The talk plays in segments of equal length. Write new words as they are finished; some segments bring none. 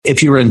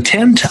If you're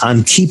intent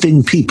on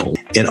keeping people,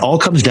 it all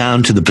comes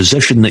down to the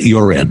position that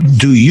you're in.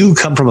 Do you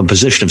come from a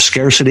position of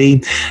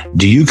scarcity?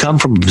 Do you come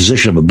from a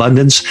position of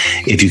abundance?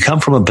 If you come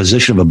from a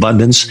position of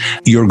abundance,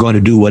 you're going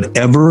to do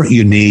whatever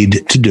you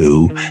need to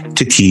do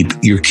to keep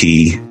your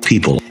key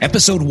people.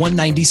 Episode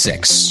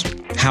 196,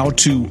 how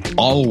to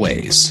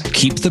always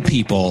keep the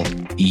people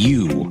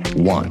you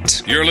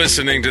want. You're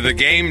listening to The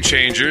Game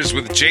Changers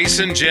with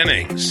Jason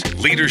Jennings.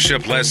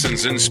 Leadership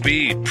lessons in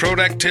speed,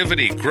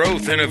 productivity,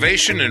 growth,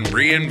 innovation, and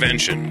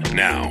reinvention.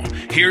 Now,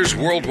 here's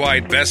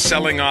worldwide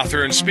best-selling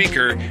author and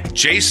speaker,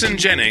 Jason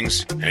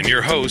Jennings, and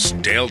your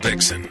host, Dale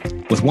Dixon.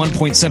 With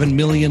 1.7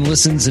 million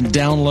listens and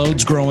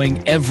downloads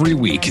growing every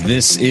week,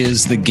 this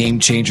is The Game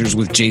Changers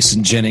with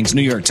Jason Jennings,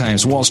 New York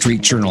Times, Wall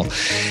Street Journal,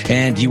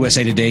 and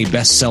USA Today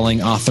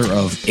best-selling author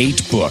of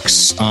 8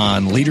 books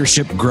on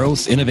leadership,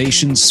 growth,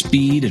 innovation,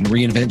 speed, and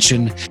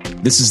reinvention.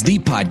 This is the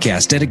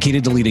podcast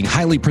dedicated to leading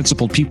highly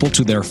principled people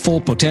to their full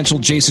potential.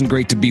 Jason,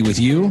 great to be with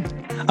you.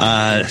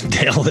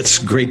 Dale, it's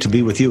great to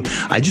be with you.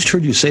 I just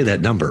heard you say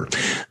that number.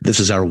 This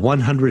is our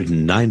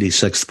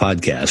 196th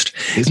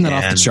podcast. Isn't that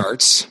off the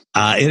charts?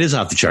 It is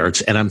off the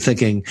charts. And I'm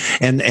thinking,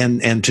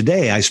 and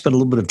today I spent a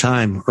little bit of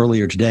time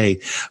earlier today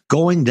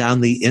going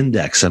down the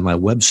index on my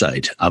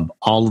website of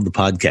all of the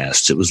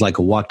podcasts. It was like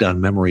a walk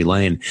down memory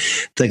lane,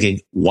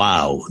 thinking,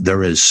 wow,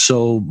 there is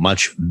so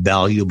much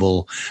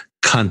valuable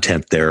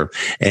content there.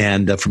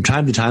 And from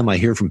time to time, I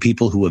hear from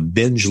people who have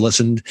binge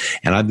listened.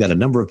 And I've got a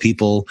number of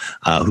people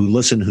who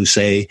listen who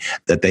say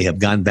that they have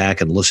gone back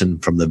and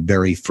listened from the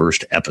very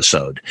first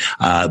episode.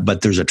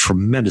 But there's a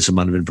tremendous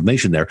amount of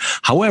information there.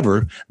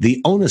 However,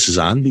 the onus is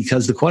on,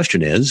 because the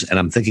question is, and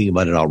I'm thinking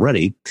about it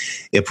already,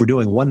 if we're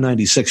doing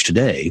 196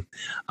 today,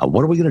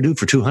 what are we going to do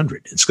for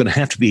 200? It's going to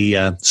have to be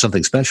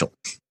something special.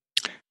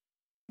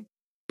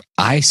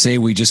 I say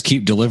we just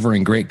keep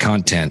delivering great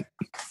content.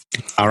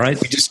 All right.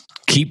 We just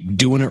keep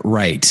doing it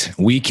right,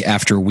 week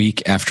after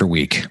week after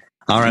week.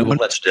 All right, well,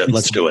 let's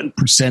do it.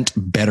 Percent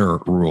better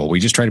rule. We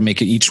just try to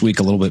make it each week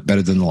a little bit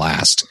better than the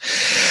last.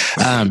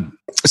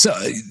 So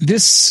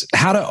this,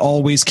 how to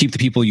always keep the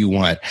people you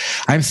want.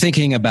 I'm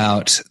thinking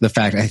about the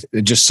fact I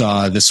just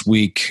saw this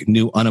week,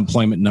 new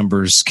unemployment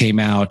numbers came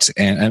out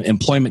and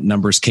employment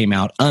numbers came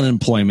out.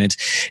 Unemployment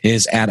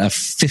is at a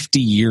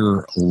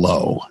 50-year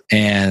low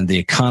and the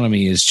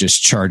economy is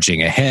just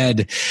charging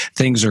ahead.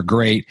 Things are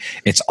great.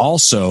 It's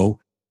also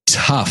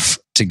tough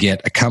to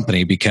get a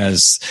company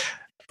because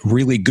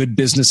really good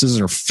businesses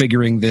are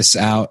figuring this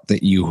out, that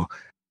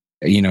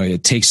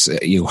it takes,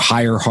 you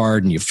hire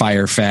hard and you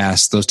fire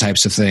fast, those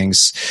types of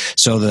things.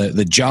 So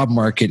the job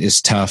market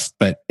is tough,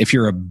 but if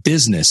you're a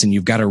business and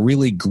you've got a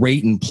really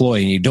great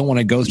employee and you don't want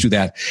to go through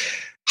that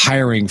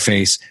hiring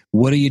phase,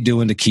 what are you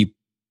doing to keep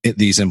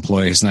these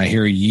employees? And I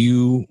hear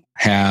you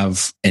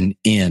have an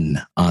in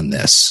on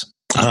this.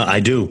 I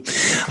do.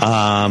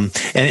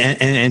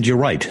 And you're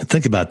right.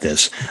 Think about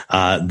this.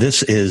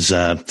 This is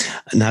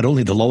not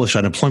only the lowest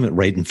unemployment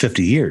rate in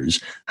 50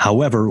 years.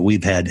 However,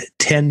 we've had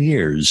 10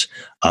 years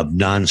of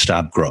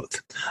nonstop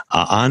growth,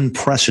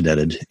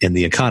 unprecedented in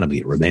the economy.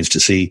 It remains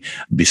to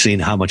be seen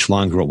how much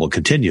longer it will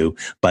continue,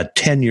 but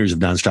 10 years of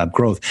nonstop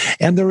growth.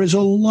 And there is a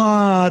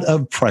lot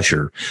of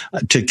pressure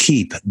to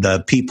keep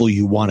the people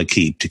you want to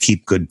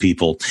keep good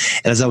people.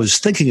 And as I was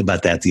thinking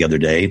about that the other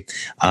day,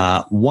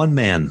 one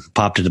man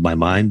popped into my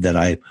mind that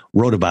I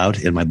wrote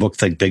about in my book,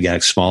 Think Big,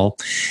 Act Small,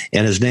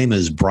 and his name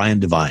is Brian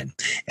Devine.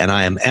 And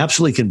I am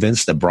absolutely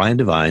convinced that Brian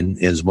Devine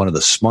is one of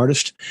the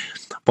smartest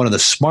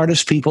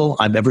people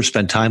I've ever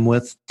spent time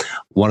with,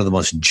 one of the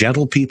most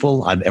gentle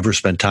people I've ever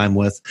spent time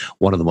with,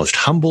 one of the most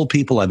humble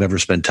people I've ever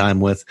spent time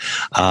with,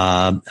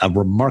 a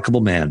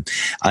remarkable man.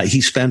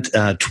 He spent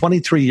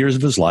 23 years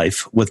of his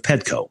life with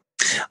PETCO.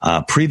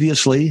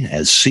 Previously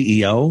as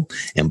CEO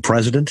and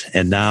president,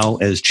 and now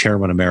as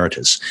chairman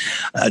emeritus.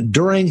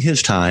 During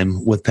his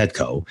time with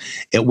PETCO,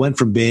 it went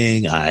from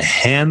being a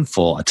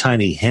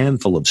tiny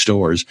handful of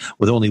stores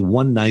with only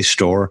one nice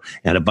store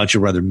and a bunch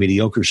of rather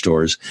mediocre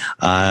stores,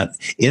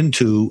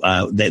 into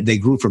they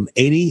grew from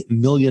 $80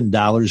 million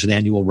in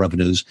annual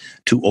revenues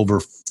to over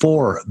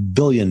 $4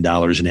 billion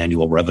in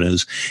annual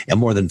revenues and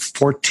more than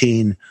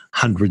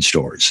 1,400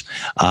 stores.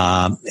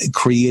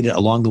 Created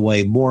along the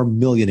way more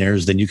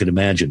millionaires than you could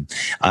imagine.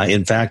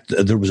 In fact,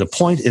 there was a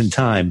point in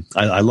time,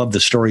 I love the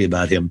story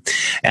about him,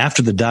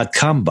 after the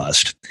dot-com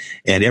bust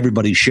and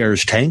everybody's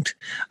shares tanked,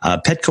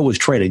 PETCO was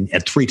trading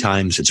at 3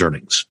 times its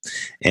earnings.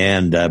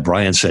 And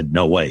Brian said,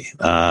 no way,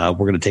 we're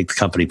going to take the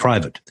company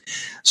private.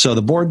 So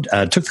the board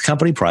took the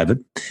company private,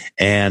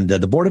 and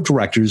the board of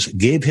directors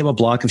gave him a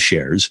block of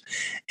shares,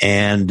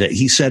 and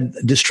he said,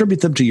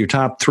 distribute them to your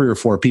top 3 or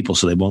 4 people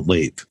so they won't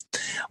leave.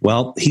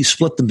 Well, he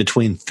split them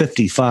between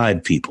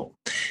 55 people,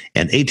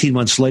 and 18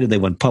 months later they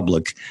went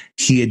public.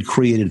 He had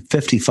created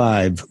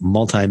 55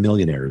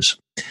 multimillionaires,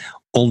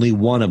 only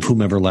one of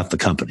whom ever left the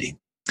company.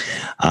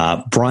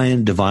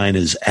 Brian Devine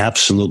is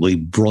absolutely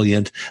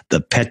brilliant.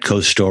 The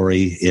PETCO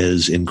story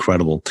is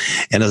incredible.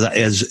 And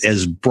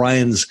as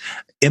Brian's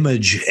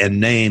image and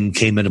name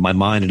came into my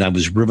mind, and I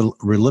was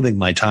reliving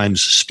my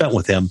times spent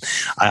with him.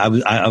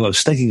 I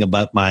was thinking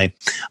about a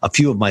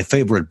few of my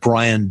favorite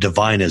Brian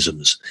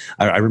Devineisms.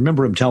 I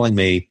remember him telling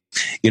me,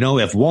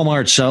 if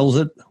Walmart sells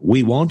it,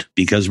 we won't,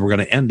 because we're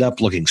going to end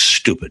up looking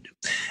stupid.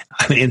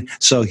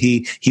 So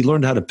he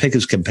learned how to pick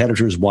his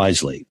competitors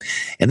wisely.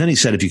 And then he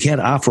said, if you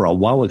can't offer a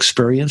wow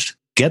experience,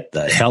 get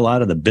the hell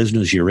out of the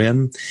business you're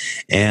in.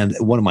 And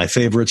one of my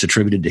favorites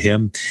attributed to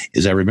him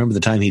is, I remember the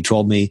time he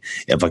told me,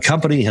 if a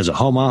company has a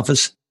home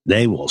office,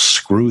 they will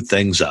screw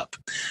things up.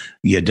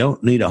 You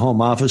don't need a home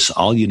office.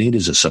 All you need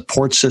is a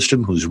support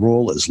system whose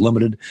role is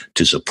limited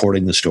to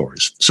supporting the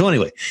stores. So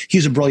anyway,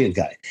 he's a brilliant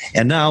guy.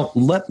 And now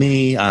let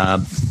me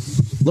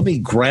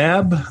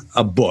grab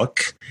a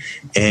book,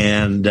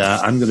 and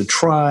I'm going to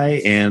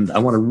try, and I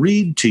want to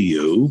read to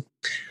you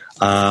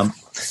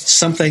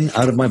something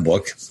out of my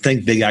book,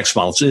 Think Big, Act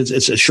Small.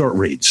 It's a short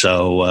read,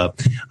 so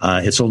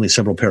it's only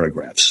several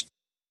paragraphs.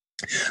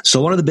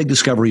 So one of the big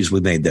discoveries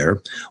we made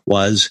there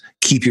was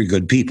keep your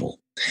good people.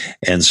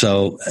 And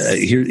so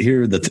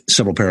here are the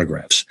several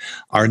paragraphs.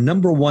 Our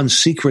number one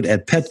secret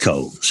at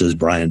PETCO, says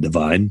Brian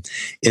Devine,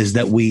 is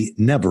that we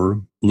never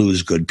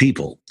lose good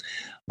people.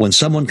 When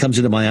someone comes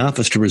into my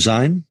office to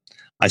resign,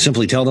 I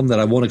simply tell them that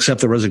I won't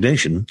accept the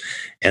resignation,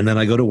 and then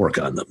I go to work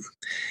on them.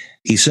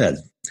 He said,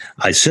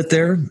 I sit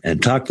there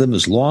and talk to them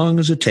as long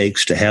as it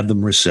takes to have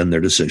them rescind their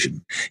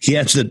decision. He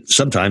adds that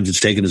sometimes it's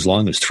taken as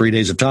long as 3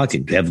 days of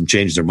talking to have them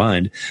change their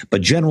mind,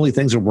 but generally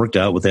things are worked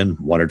out within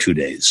 1 or 2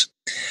 days.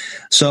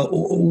 So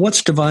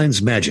what's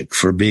Devine's magic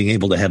for being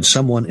able to have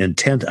someone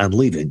intent on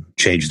leaving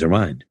change their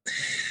mind?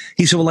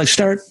 He said, well, I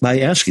start by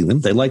asking them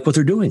if they like what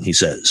they're doing, he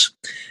says.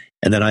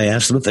 And then I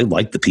ask them if they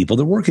like the people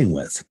they're working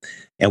with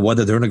and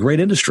whether they're in a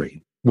great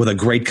industry with a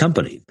great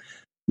company.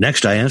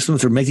 Next, I ask them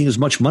if they're making as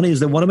much money as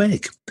they want to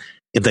make,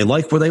 if they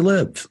like where they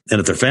live, and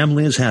if their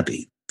family is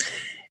happy.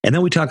 And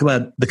then we talk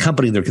about the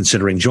company they're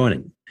considering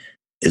joining.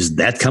 Is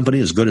that company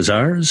as good as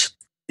ours?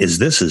 Is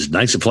this as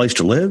nice a place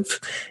to live?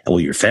 And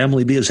will your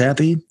family be as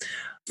happy?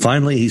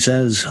 Finally, he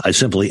says, I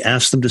simply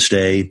ask them to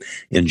stay,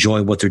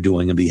 enjoy what they're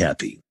doing, and be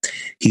happy.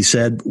 He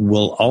said,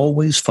 we'll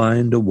always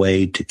find a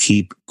way to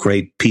keep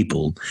great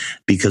people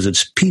because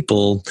it's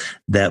people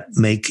that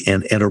make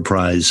an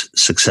enterprise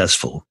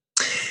successful.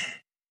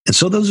 And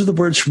so those are the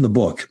words from the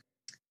book.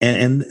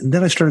 And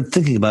then I started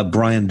thinking about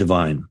Brian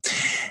Devine.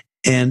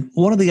 And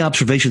one of the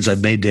observations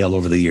I've made, Dale,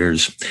 over the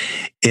years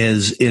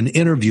is in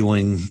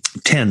interviewing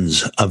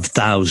tens of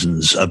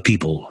thousands of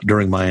people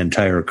during my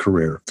entire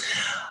career,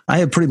 I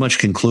have pretty much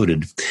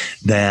concluded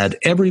that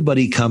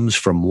everybody comes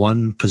from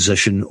one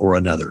position or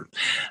another.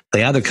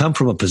 They either come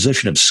from a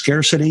position of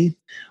scarcity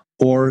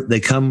or they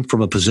come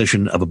from a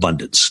position of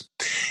abundance.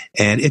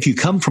 And if you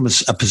come from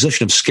a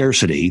position of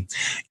scarcity,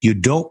 you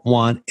don't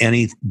want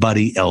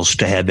anybody else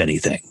to have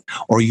anything,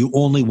 or you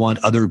only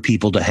want other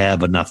people to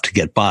have enough to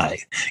get by.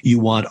 You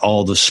want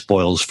all the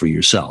spoils for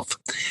yourself.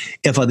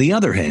 If, on the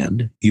other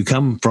hand, you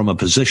come from a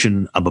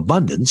position of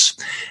abundance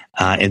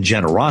and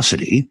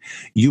generosity,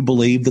 you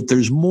believe that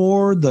there's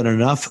more than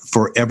enough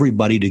for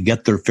everybody to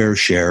get their fair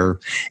share,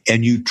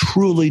 and you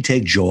truly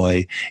take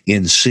joy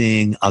in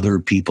seeing other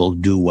people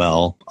do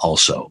well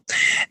also.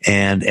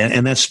 And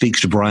that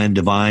speaks to Brian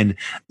Devine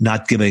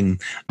not giving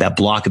that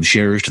block of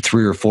shares to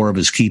 3 or 4 of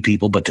his key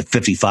people, but to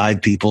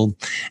 55 people,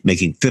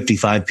 making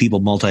 55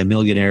 people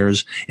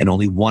multimillionaires and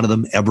only one of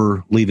them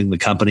ever leaving the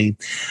company.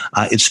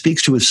 It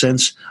speaks to his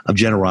sense of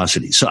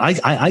generosity. So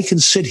I can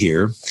sit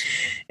here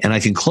and I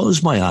can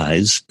close my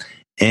eyes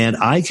and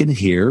I can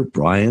hear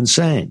Brian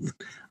saying,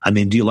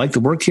 do you like the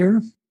work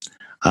here?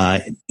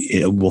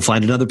 We'll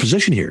find another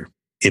position here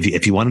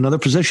if you want another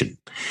position.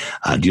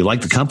 Do you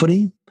like the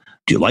company?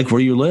 Do you like where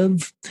you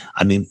live?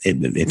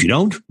 If you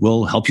don't,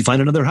 we'll help you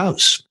find another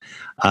house.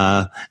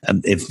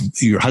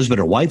 If your husband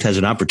or wife has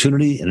an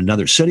opportunity in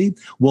another city,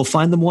 we'll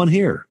find them one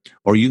here,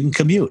 or you can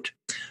commute.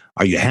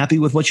 Are you happy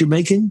with what you're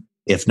making?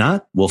 If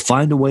not, we'll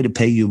find a way to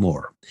pay you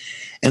more.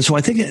 And so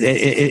I think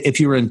if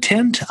you're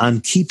intent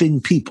on keeping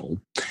people,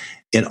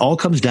 it all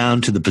comes down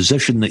to the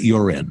position that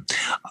you're in.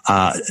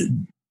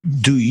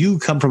 Do you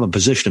come from a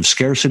position of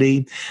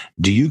scarcity?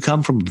 Do you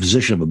come from a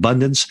position of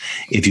abundance?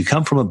 If you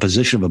come from a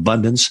position of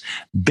abundance,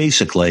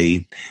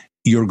 basically,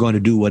 you're going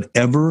to do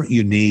whatever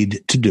you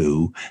need to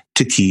do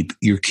to keep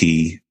your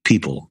key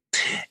people.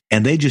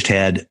 And they just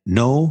had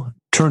no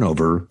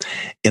turnover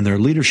in their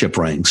leadership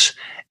ranks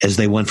as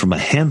they went from a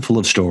handful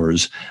of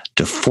stores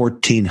to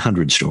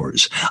 1,400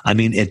 stores.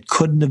 It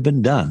couldn't have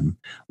been done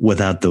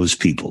without those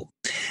people.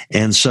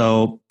 And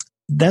so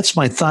that's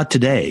my thought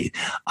today.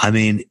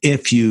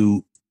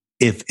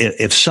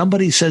 If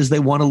somebody says they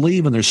want to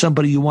leave and there's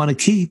somebody you want to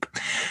keep,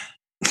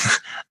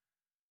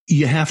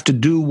 you have to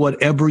do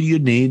whatever you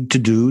need to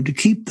do to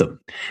keep them.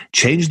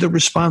 Change their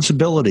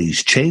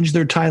responsibilities, change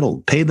their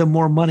title, pay them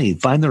more money,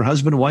 find their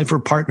husband, wife, or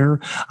partner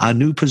a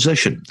new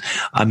position.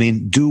 I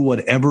mean, do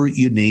whatever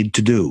you need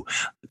to do.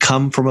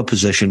 Come from a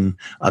position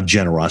of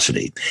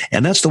generosity.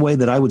 And that's the way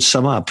that I would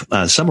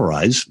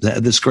summarize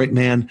this great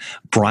man,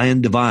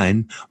 Brian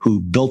Devine, who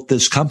built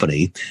this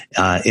company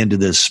into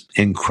this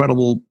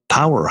incredible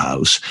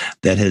powerhouse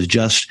that has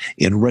just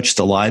enriched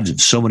the lives of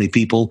so many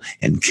people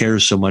and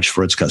cares so much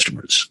for its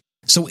customers.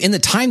 So in the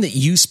time that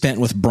you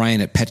spent with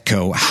Brian at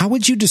PETCO, how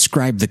would you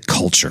describe the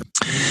culture?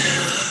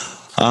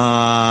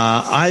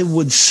 I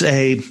would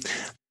say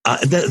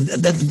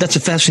that's a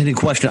fascinating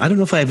question. I don't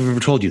know if I've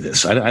ever told you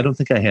this. I don't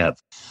think I have.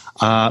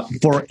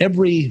 For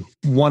every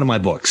one of my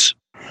books,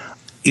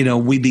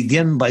 we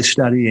begin by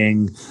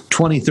studying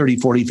 20, 30,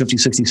 40, 50,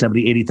 60,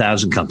 70,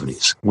 80,000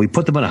 companies. We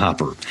put them in a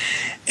hopper,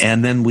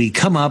 and then we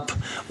come up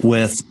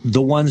with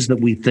the ones that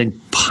we think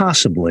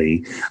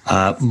possibly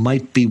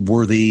might be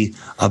worthy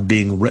of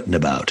being written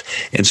about.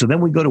 And so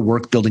then we go to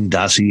work building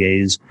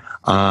dossiers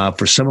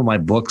for some of my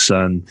books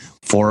on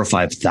 4,000 or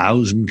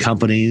 5,000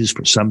 companies,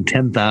 for some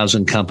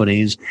 10,000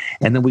 companies,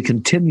 and then we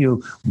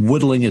continue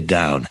whittling it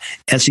down.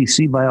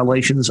 SEC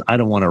violations, I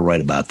don't want to write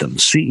about them.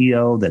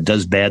 CEO that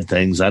does bad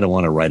things, I don't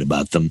want to write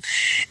about them.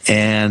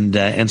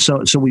 And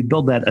so we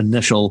build that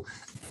initial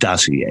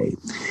dossier,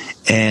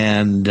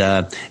 and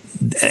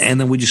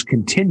then we just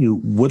continue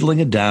whittling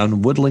it down,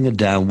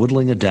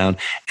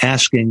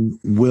 asking,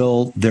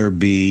 will there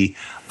be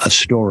a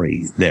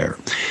story there?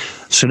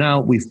 So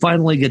now we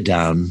finally get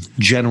down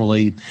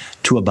generally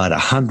to about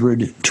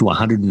 100 to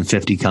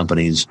 150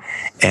 companies,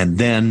 and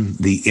then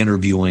the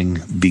interviewing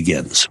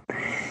begins.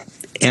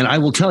 And I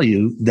will tell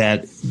you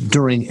that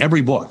during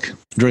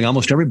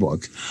almost every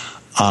book,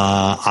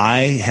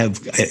 I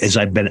have, as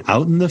I've been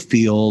out in the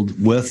field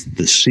with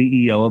the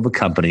CEO of a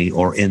company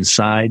or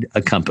inside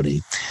a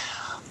company,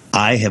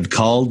 I have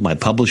called my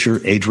publisher,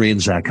 Adrian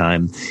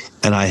Zackheim,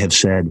 and I have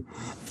said,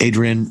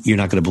 Adrian, you're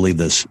not going to believe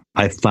this.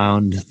 I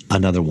found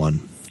another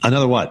one.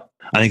 Another what?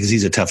 I think because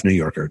he's a tough New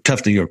York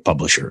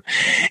publisher.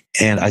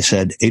 And I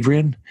said,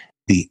 Adrian,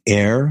 the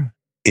air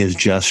is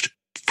just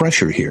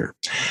fresher here.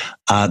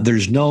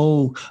 There's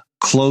no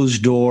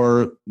closed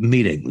door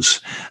meetings.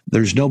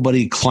 There's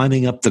nobody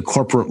climbing up the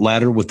corporate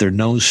ladder with their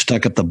nose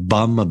stuck up the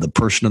bum of the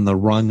person in the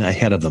rung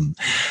ahead of them.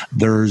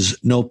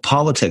 There's no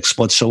politics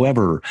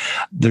whatsoever.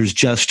 There's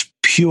just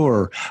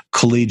pure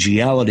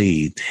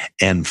collegiality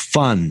and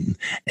fun,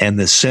 and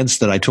the sense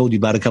that I told you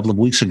about a couple of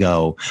weeks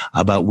ago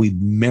about we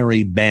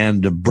merry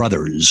band of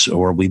brothers,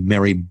 or we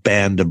merry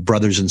band of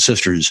brothers and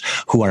sisters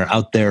who are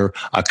out there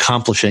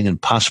accomplishing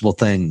impossible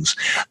things.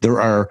 There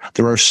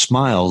are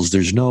smiles.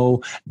 There's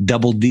no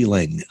double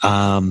dealing.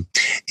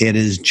 It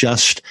is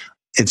just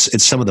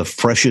it's some of the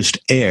freshest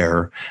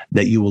air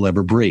that you will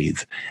ever breathe.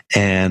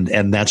 And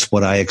that's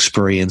what I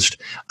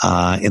experienced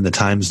in the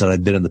times that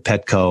I've been in the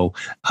PETCO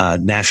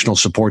National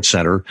Support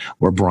Center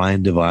where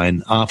Brian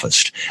Devine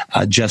officed.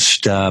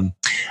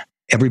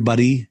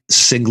 Everybody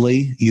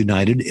singly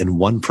united in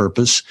one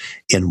purpose,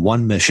 in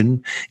one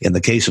mission. In the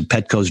case of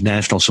PETCO's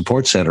National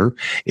Support Center,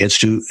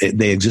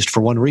 they exist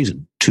for one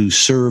reason, to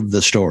serve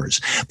the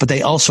stores. But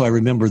they also, I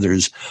remember,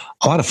 there's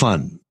a lot of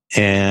fun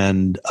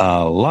and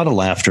a lot of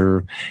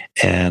laughter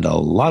and a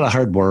lot of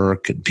hard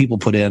work, and people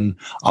put in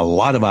a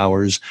lot of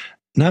hours,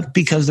 not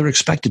because they're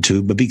expected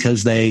to, but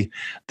because they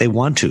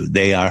want to.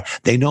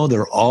 They know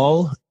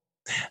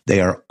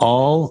they are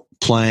all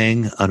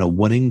playing on a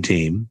winning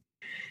team.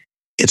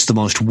 It's the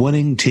most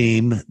winning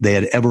team they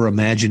had ever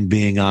imagined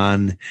being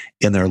on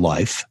in their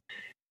life.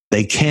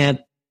 They can't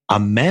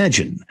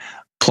imagine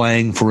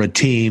playing for a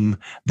team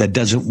that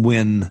doesn't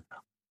win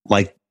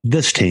like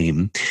this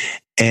team.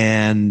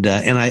 And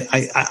I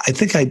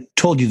think I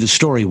told you the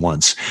story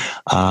once,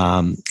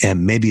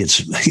 and maybe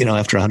it's,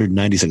 after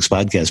 196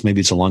 podcasts,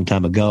 maybe it's a long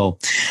time ago,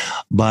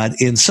 but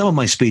in some of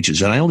my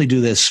speeches, and I only do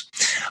this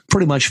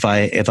pretty much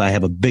if I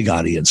have a big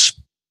audience.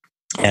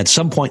 At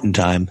some point in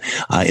time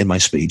in my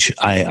speech,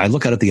 I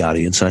look out at the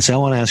audience and I say, I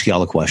want to ask you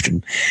all a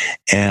question,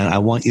 and I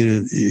want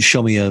you to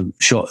show me a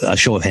show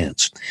of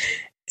hands.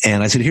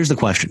 And I said, here's the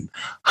question.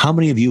 How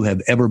many of you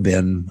have ever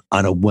been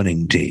on a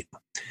winning team?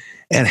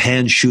 And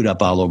hands shoot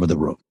up all over the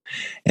room.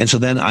 And so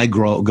then I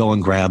go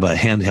and grab a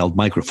handheld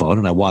microphone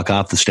and I walk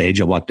off the stage.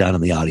 I walk down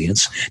in the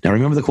audience. Now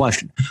remember the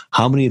question.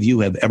 How many of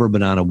you have ever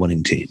been on a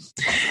winning team?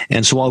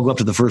 And so I'll go up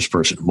to the first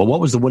person. Well, what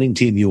was the winning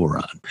team you were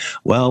on?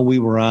 Well, we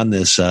were on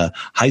this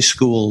high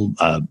school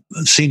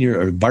senior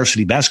or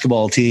varsity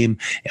basketball team,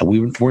 and we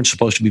weren't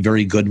supposed to be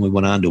very good, and we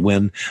went on to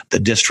win the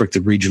district,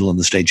 the regional, and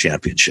the state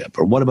championship.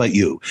 Or what about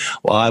you?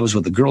 Well, I was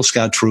with the Girl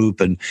Scout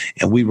troop, and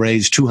we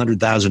raised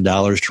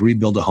 $200,000 to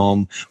rebuild a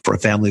home for a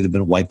family that had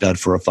been wiped out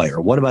for a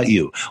fire. What about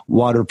you?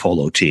 Water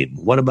polo team.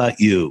 What about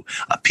you?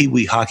 A Pee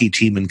Wee hockey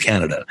team in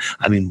Canada.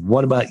 I mean,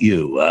 what about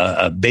you?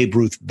 A Babe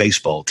Ruth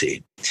baseball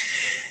team.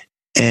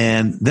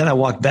 And then I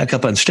walk back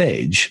up on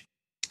stage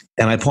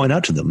and I point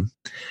out to them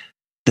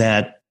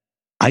that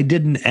I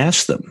didn't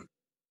ask them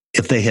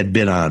if they had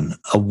been on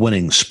a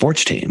winning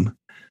sports team.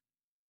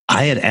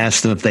 I had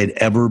asked them if they'd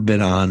ever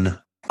been on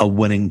a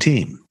winning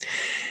team.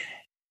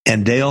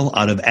 And Dale,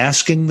 out of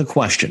asking the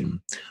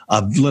question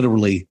of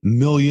literally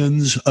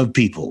millions of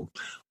people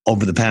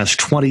over the past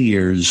 20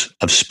 years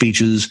of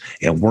speeches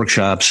and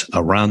workshops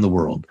around the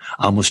world,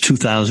 almost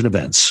 2,000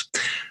 events,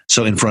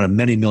 so in front of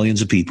many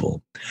millions of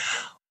people,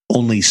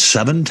 only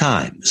 7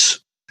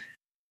 times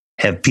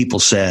have people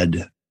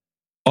said,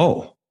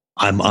 "Oh,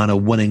 I'm on a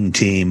winning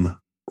team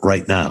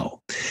right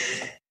now."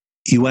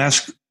 You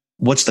ask,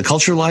 what's the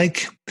culture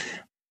like?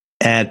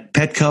 At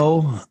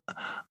PETCO,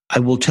 I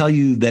will tell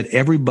you that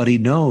everybody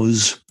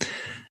knows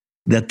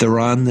that they're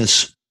on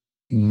this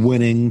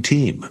winning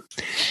team,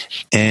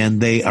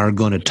 and they are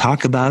going to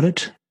talk about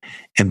it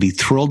and be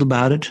thrilled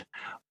about it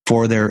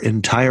for their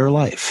entire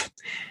life.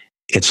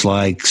 It's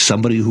like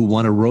somebody who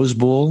won a Rose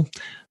Bowl.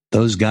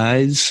 Those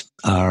guys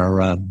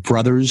are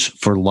brothers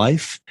for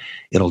life.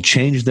 It'll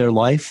change their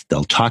life.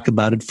 They'll talk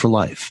about it for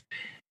life.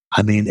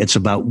 I mean, it's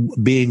about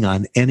being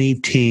on any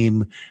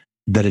team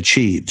that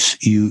achieves.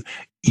 You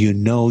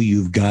know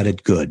you've got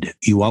it good.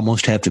 You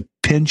almost have to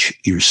pinch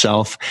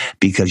yourself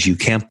because you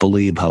can't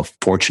believe how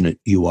fortunate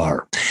you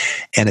are.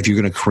 And if you're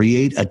going to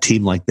create a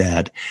team like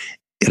that,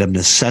 it of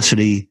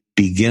necessity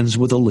begins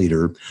with a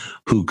leader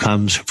who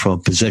comes from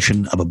a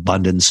position of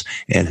abundance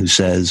and who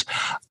says,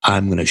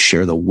 I'm going to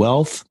share the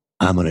wealth.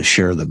 I'm going to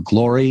share the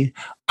glory.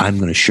 I'm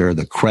going to share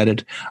the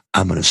credit.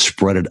 I'm going to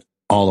spread it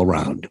all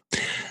around.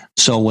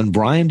 So when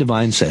Brian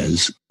Devine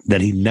says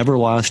that he never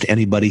lost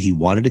anybody he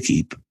wanted to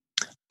keep,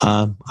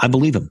 I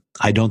believe him.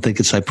 I don't think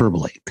it's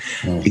hyperbole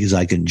because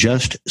I can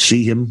just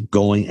see him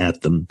going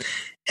at them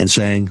and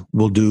saying,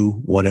 we'll do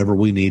whatever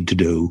we need to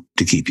do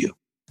to keep you.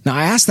 Now,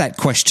 I asked that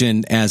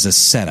question as a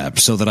setup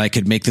so that I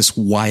could make this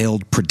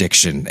wild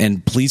prediction,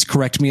 and please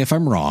correct me if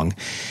I'm wrong,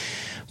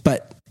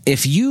 but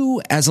if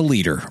you, as a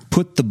leader,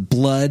 put the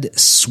blood,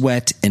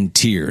 sweat, and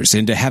tears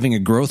into having a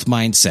growth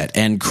mindset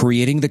and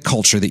creating the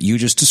culture that you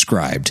just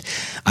described,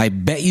 I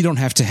bet you don't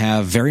have to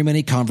have very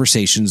many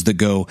conversations that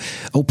go,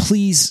 oh,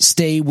 please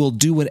stay, we'll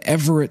do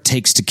whatever it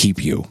takes to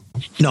keep you.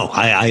 No,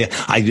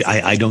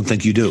 I don't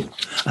think you do.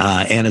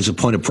 And as a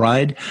point of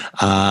pride,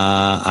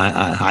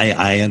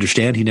 I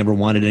understand he never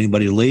wanted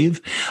anybody to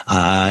leave,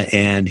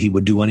 and he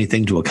would do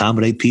anything to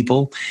accommodate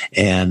people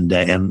and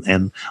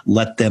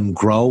let them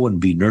grow and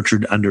be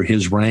nurtured under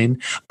his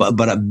reign.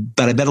 But I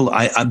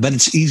bet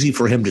it's easy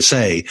for him to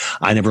say,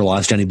 I never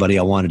lost anybody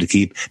I wanted to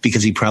keep,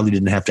 because he probably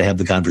didn't have to have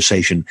the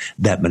conversation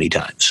that many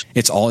times.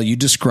 It's all you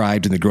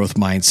described in the growth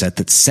mindset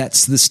that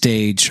sets the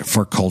stage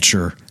for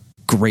culture.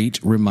 Great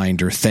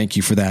reminder. Thank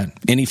you for that.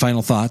 Any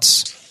final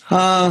thoughts?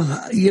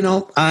 I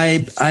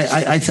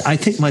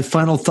think my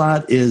final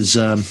thought is,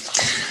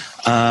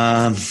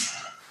 well,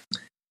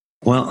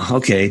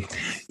 okay,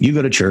 you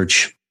go to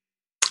church,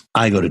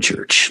 I go to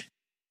church.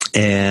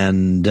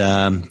 And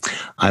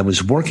I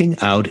was working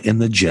out in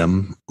the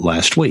gym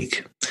last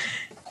week,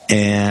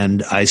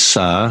 and I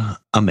saw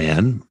a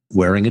man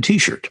wearing a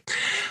T-shirt.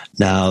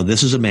 Now,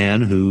 this is a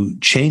man who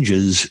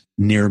changes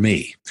near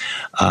me.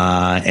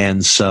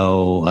 And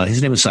so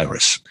his name is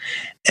Cyrus.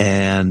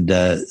 And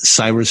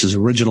Cyrus is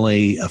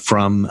originally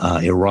from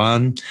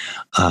Iran,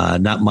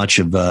 not much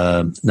of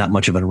an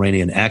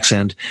Iranian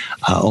accent,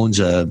 owns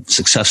a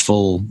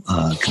successful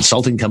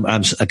construction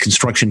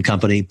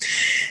company,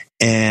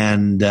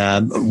 and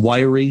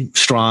wiry,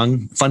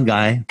 strong, fun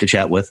guy to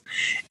chat with.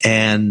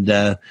 And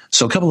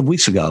so a couple of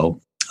weeks ago,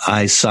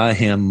 I saw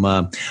him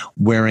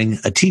wearing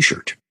a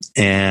T-shirt,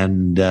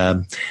 and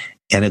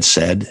it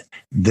said,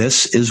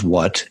 "This is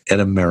what an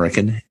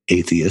American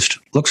atheist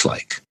looks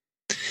like."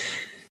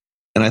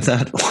 And I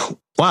thought,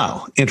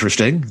 wow,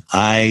 interesting.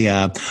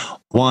 I'm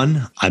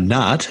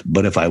not,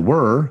 but if I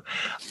were,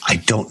 I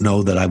don't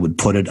know that I would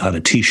put it on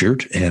a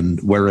T-shirt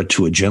and wear it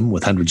to a gym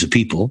with hundreds of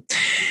people.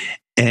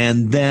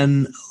 And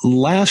then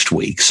last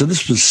week, so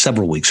this was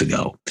several weeks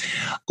ago,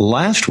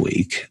 last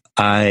week,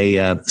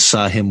 I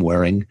saw him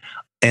wearing,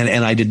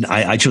 and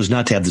I chose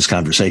not to have this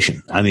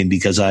conversation. I mean,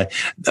 because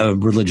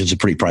religion's a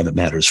pretty private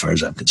matter as far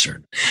as I'm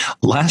concerned.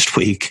 Last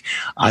week,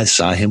 I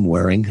saw him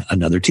wearing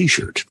another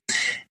T-shirt,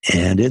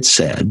 and it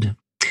said,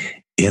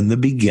 "In the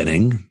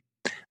beginning,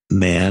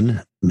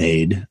 man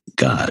made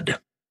God."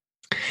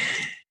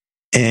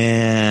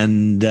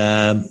 And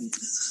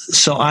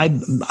so I've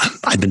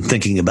been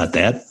thinking about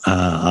that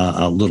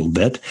a little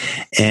bit,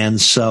 and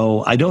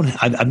so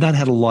I've not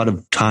had a lot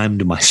of time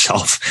to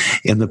myself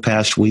in the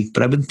past week,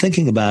 but I've been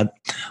thinking about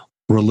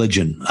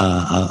religion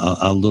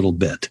a little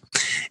bit.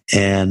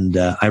 And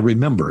I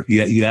remember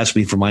you asked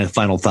me for my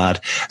final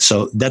thought,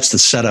 so that's the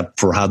setup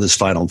for how this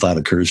final thought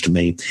occurs to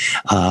me.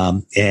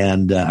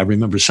 And I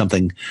remember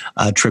something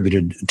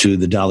attributed to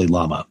the Dalai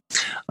Lama,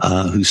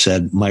 who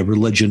said, "My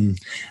religion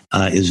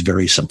is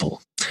very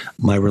simple.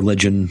 My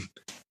religion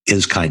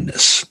is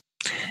kindness."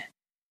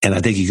 And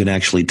I think you can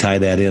actually tie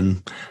that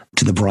in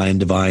to the Brian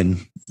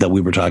Devine that we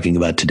were talking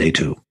about today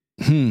too.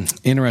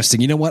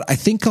 Interesting. You know what? I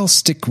think I'll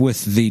stick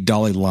with the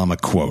Dalai Lama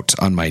quote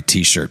on my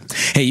t-shirt.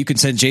 Hey, you can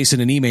send Jason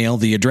an email.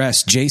 The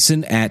address,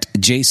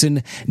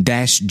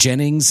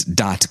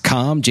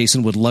 jason@jason-jennings.com.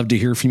 Jason would love to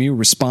hear from you.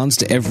 Responds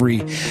to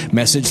every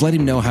message. Let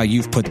him know how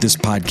you've put this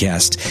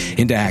podcast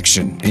into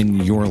action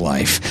in your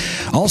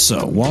life.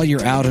 Also, while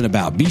you're out and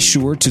about, be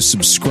sure to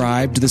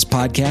subscribe to this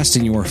podcast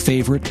in your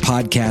favorite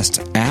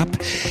podcast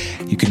app.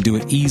 You can do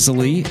it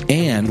easily.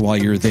 And while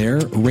you're there,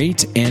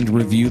 rate and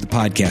review the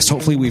podcast.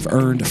 Hopefully we've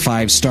earned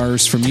 5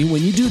 stars from you.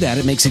 When you do that,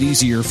 it makes it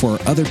easier for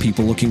other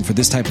people looking for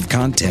this type of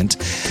content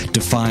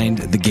to find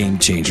the Game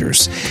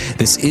Changers.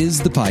 This is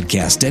the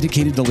podcast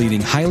dedicated to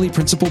leading highly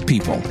principled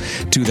people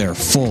to their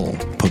full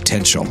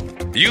potential.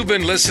 You've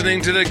been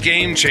listening to The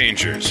Game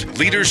Changers,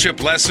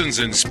 leadership lessons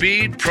in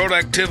speed,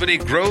 productivity,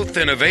 growth,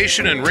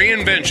 innovation, and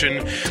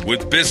reinvention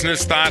with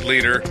business thought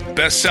leader,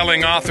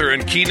 best-selling author,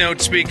 and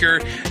keynote speaker,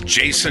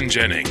 Jason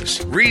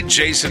Jennings. Read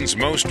Jason's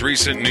most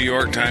recent New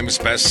York Times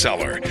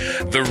bestseller,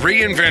 The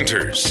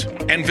Reinventors,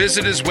 and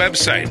visit his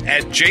website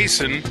at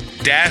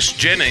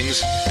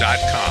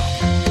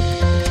jason-jennings.com.